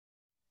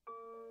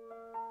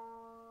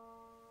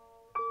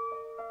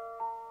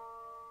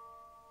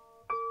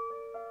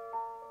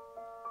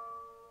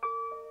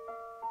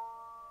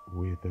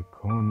With a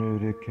corner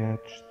to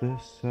catch the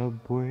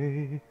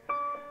subway,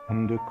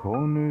 and a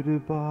corner to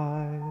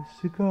buy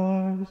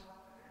cigars,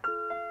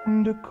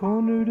 and a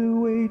corner to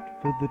wait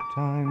for the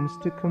times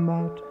to come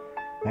out,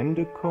 and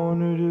a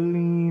corner to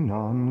lean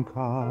on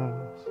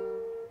cars.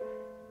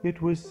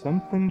 It was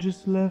something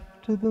just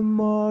left to the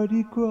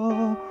Mardi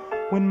Gras,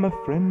 when my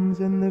friends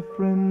and their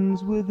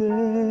friends were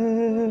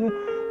there.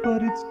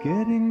 But it's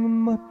getting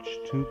much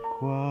too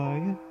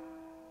quiet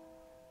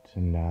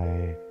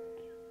tonight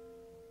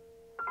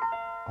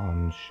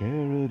on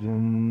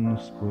Sheridan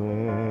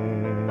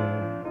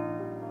Square.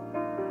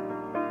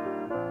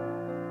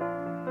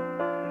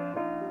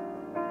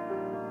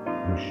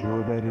 I'm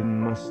sure that it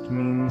must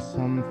mean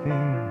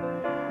something,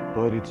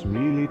 but it's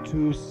really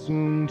too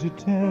soon to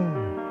tell.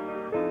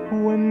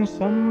 When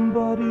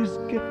somebody's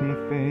getting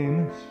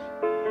famous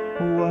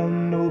while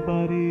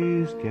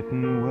nobody's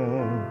getting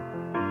well.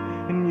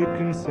 And you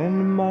can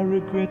send my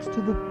regrets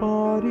to the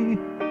party.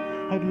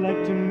 I'd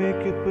like to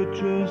make it, but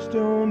just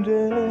don't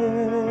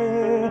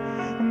dare.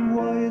 And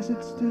why is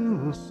it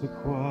still so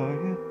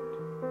quiet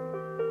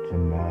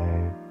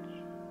tonight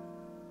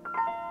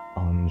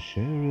on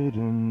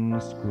Sheridan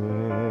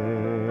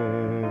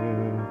Square?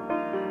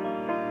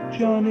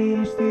 Johnny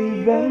and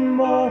Steve and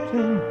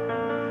Martin,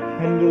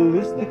 and a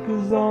list that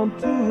goes on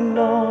too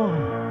long.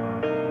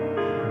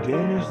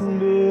 Dennis and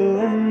Bill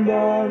and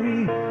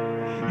Barry,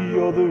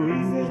 you're the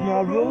reason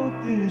I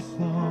wrote this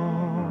song.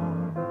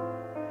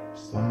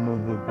 Some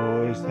of the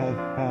boys have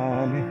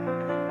panic,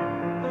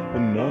 but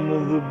none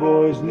of the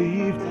boys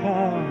leave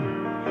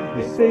town.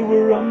 They say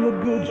we're on the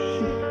good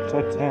ship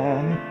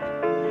Titanic.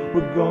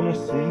 We're gonna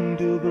sing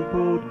till the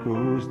boat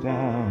goes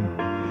down.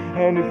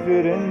 And if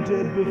it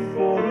ended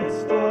before it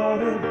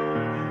started,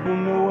 well,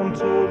 no one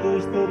told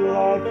us that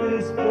life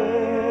is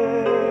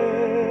fair.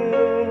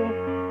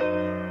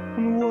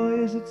 And why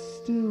is it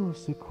still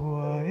so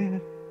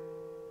quiet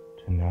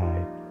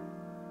tonight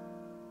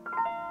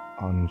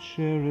on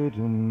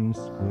Sheridan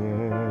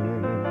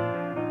Square?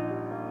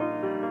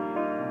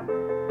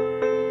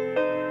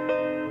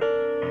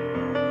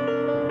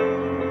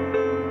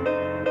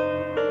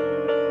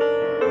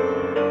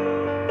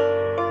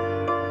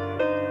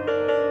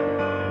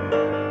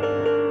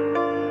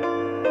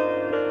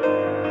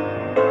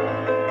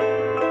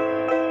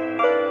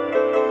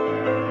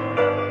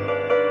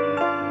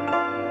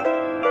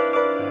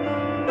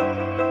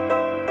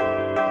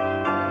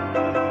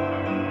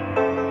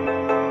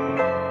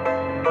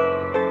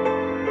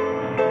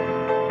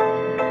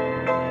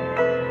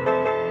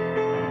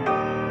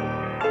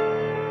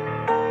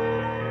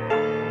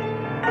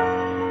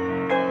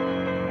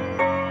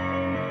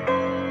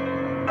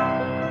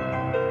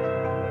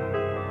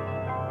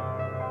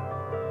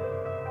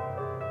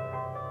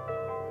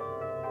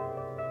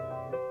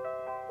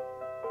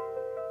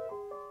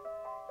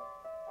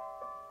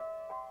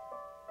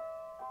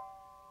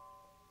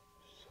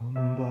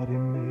 Somebody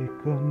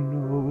make a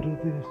note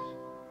of this,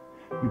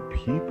 you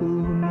people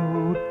who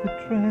know the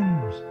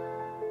trends.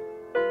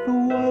 The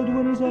wild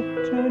ones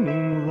are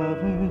turning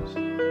lovers,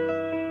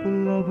 the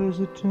lovers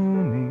are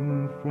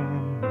turning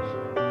friends.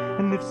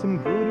 And if some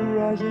good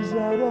arises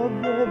out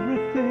of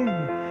everything,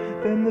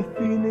 then the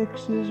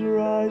phoenix is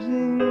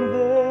rising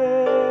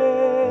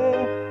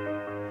there.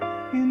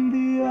 In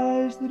the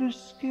eyes that are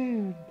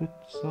scared but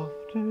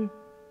softer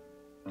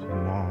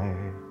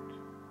tonight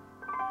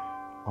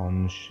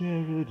on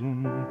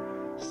Sheridan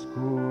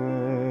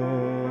Square.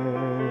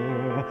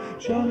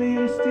 Johnny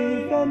and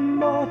Steve and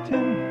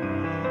Martin,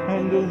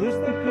 and a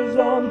list that goes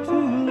on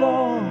too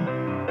long.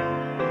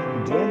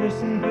 Dennis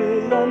and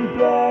Bill and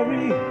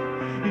Barry,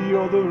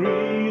 you're the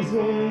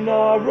reason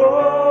I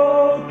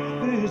wrote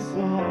this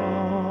song.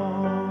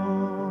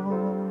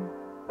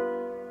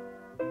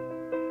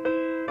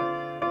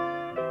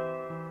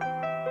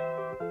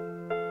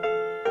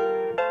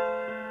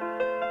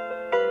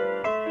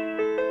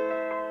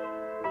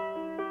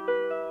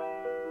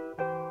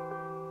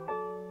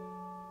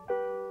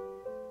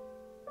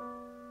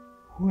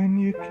 When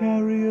you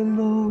carry a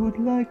load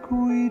like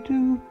we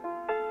do,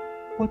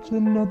 what's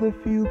another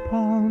few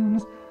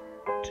pounds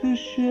to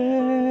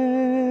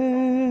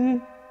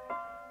share?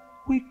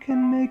 We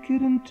can make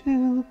it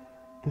until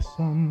the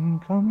sun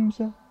comes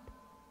up,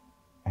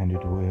 and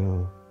it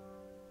will,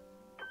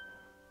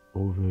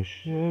 over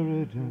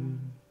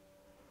Sheridan